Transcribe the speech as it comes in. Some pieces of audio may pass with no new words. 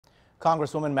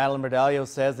Congresswoman Madeleine Bordallo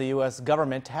says the U.S.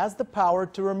 government has the power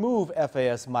to remove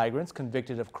FAS migrants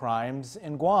convicted of crimes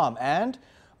in Guam and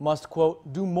must,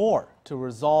 quote, do more to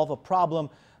resolve a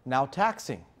problem now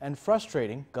taxing and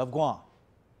frustrating GovGuam.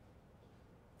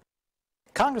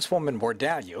 Congresswoman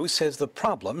Bordallo says the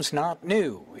problem's not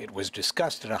new. It was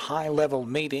discussed at a high-level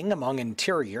meeting among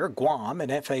Interior, Guam,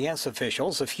 and FAS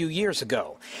officials a few years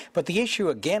ago. But the issue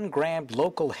again grabbed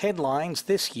local headlines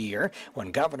this year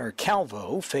when Governor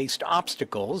Calvo faced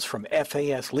obstacles from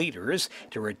FAS leaders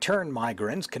to return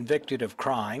migrants convicted of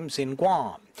crimes in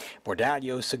Guam.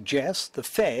 Bordallo suggests the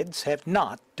feds have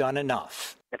not done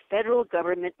enough. The federal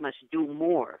government must do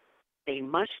more. They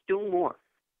must do more.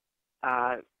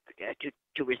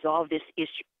 To resolve this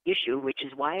issue, which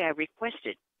is why I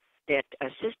requested that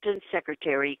Assistant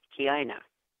Secretary Kiana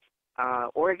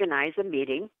organize a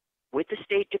meeting with the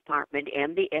State Department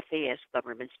and the FAS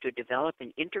governments to develop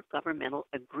an intergovernmental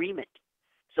agreement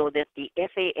so that the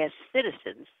FAS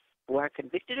citizens who are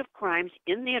convicted of crimes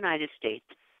in the United States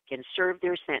can serve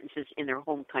their sentences in their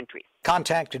home country.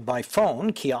 Contacted by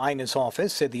phone, Kiana's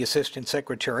office said the Assistant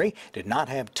Secretary did not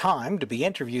have time to be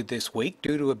interviewed this week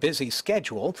due to a busy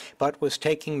schedule, but was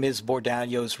taking Ms.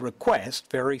 Bordallo's request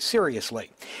very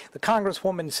seriously. The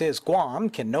Congresswoman says Guam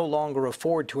can no longer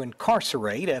afford to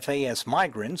incarcerate FAS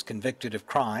migrants convicted of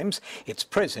crimes. Its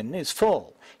prison is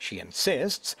full. She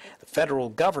insists the federal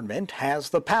government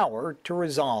has the power to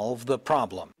resolve the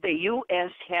problem. The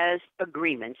U.S. has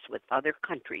agreements with other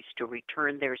countries to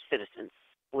return their citizens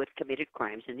who have committed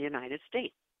crimes in the United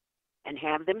States and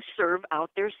have them serve out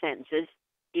their sentences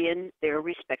in their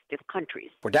respective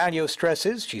countries. Bordallo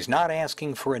stresses she's not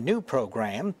asking for a new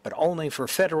program, but only for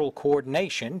federal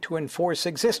coordination to enforce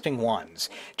existing ones,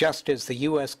 just as the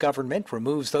U.S. government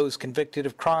removes those convicted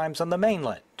of crimes on the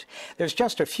mainland. There's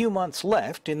just a few months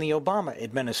left in the Obama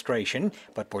administration,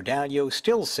 but Bordallo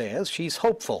still says she's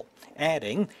hopeful,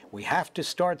 adding, we have to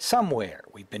start somewhere.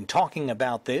 We've been talking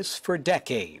about this for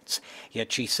decades.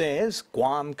 Yet she says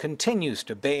Guam continues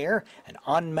to bear an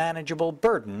unmanageable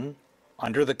burden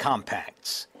under the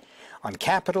compacts. On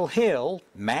Capitol Hill,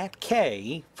 Matt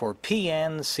Kay for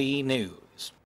PNC News.